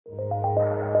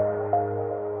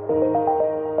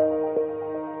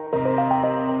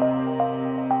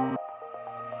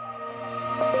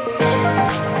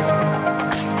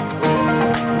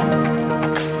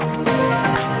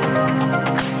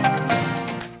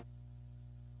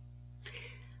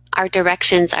our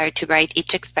directions are to write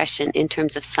each expression in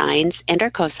terms of sines and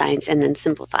or cosines and then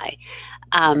simplify.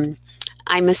 I'm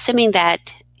assuming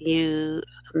that you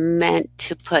meant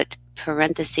to put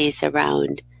parentheses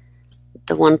around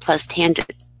the 1 plus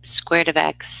tangent squared of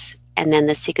x and then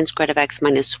the secant squared of x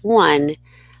minus 1,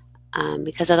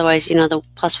 because otherwise, the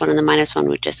plus 1 and the minus 1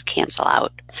 would just cancel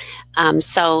out.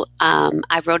 So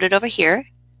I wrote it over here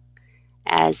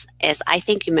as I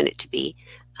think you meant it to be.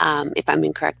 If I'm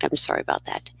incorrect, I'm sorry about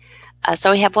that.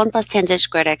 So we have 1 plus tangent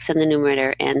squared x in the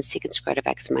numerator and secant squared of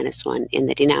x minus 1 in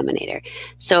the denominator.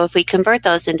 So if we convert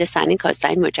those into sine and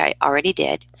cosine, which I already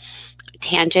did,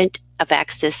 tangent of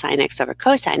x is sine x over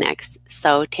cosine x.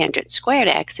 So tangent squared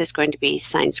x is going to be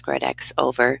sine squared x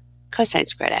over cosine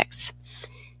squared x.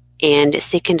 And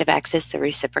secant of x is the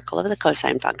reciprocal of the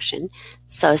cosine function.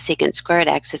 So secant squared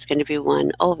x is going to be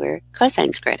 1 over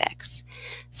cosine squared x.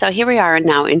 So here we are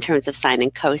now in terms of sine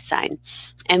and cosine.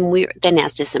 And we're then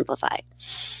asked to simplify.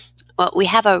 Well, we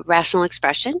have a rational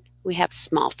expression. We have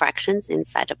small fractions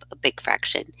inside of a big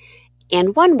fraction.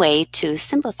 And one way to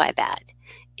simplify that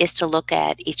is to look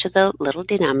at each of the little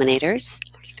denominators,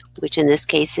 which in this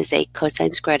case is a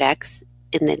cosine squared x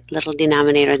in the little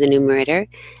denominator of the numerator,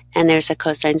 and there's a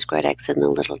cosine squared x in the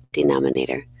little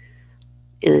denominator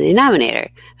in the denominator.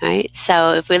 All right?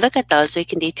 So if we look at those, we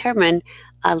can determine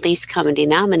a least common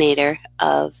denominator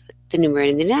of the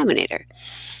numerator and the denominator,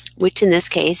 which in this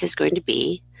case is going to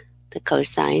be the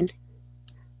cosine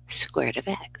squared of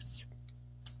x.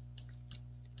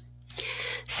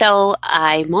 So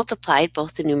I multiplied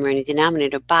both the numerator and the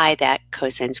denominator by that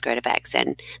cosine squared of x.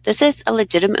 And this is a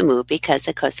legitimate move because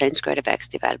the cosine squared of x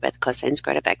divided by the cosine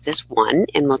squared of x is 1,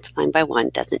 and multiplying by 1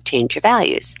 doesn't change your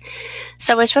values.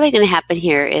 So what's really going to happen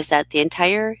here is that the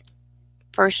entire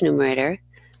first numerator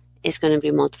is going to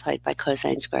be multiplied by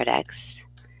cosine squared x,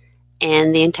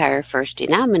 and the entire first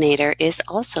denominator is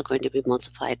also going to be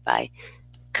multiplied by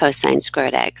cosine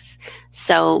squared x.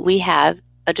 So we have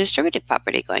a distributive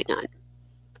property going on.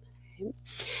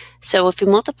 So if we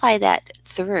multiply that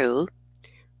through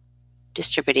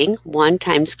distributing, 1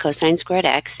 times cosine squared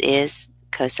x is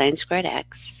cosine squared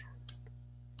x.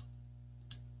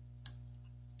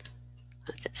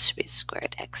 This should be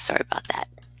squared x, sorry about that.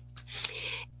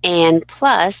 And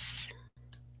plus,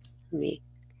 let me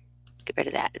get rid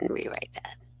of that and rewrite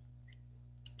that.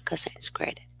 Cosine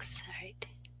squared x, all right.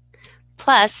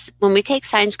 Plus, when we take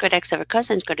sine squared x over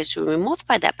cosine squared x, when we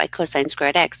multiply that by cosine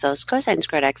squared x, those cosine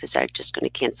squared x's are just going to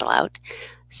cancel out.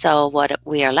 So what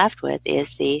we are left with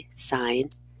is the sine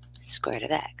squared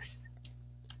of x.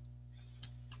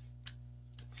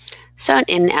 So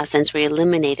in essence, we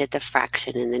eliminated the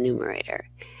fraction in the numerator.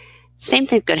 Same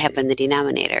thing's going to happen in the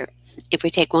denominator. If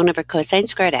we take 1 over cosine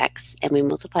squared x and we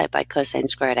multiply it by cosine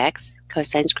squared x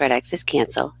is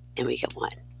cancel, and we get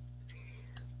 1.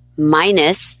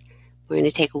 Minus, we're going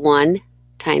to take 1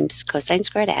 times cosine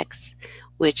squared x,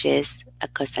 which is a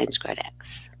cosine squared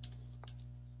x.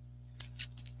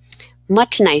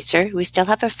 Much nicer. We still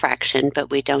have a fraction, but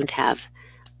we don't have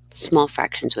small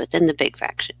fractions within the big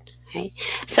fraction. Right?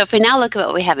 So if we now look at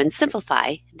what we have and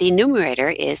simplify, the numerator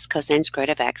is cosine squared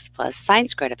of x plus sine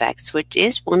squared of x, which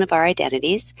is one of our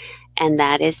identities, and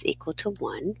that is equal to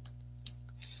 1.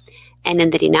 And in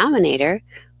the denominator,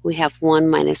 we have 1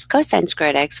 minus cosine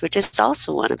squared x, which is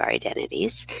also one of our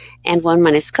identities, and 1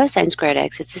 minus cosine squared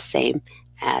x is the same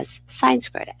as sine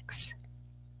squared x.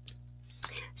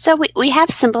 So we have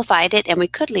simplified it, and we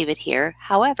could leave it here.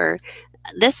 However,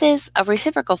 this is a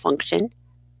reciprocal function.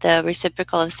 The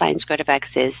reciprocal of sine squared of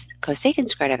x is cosecant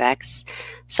squared of x,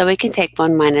 so we can take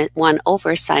 1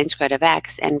 over sine squared of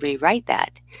x and rewrite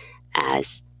that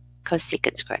as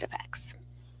cosecant squared of x.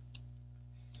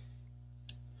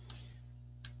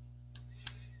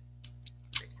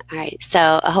 All right,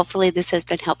 so hopefully this has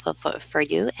been helpful for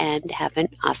you, and have an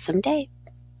awesome day.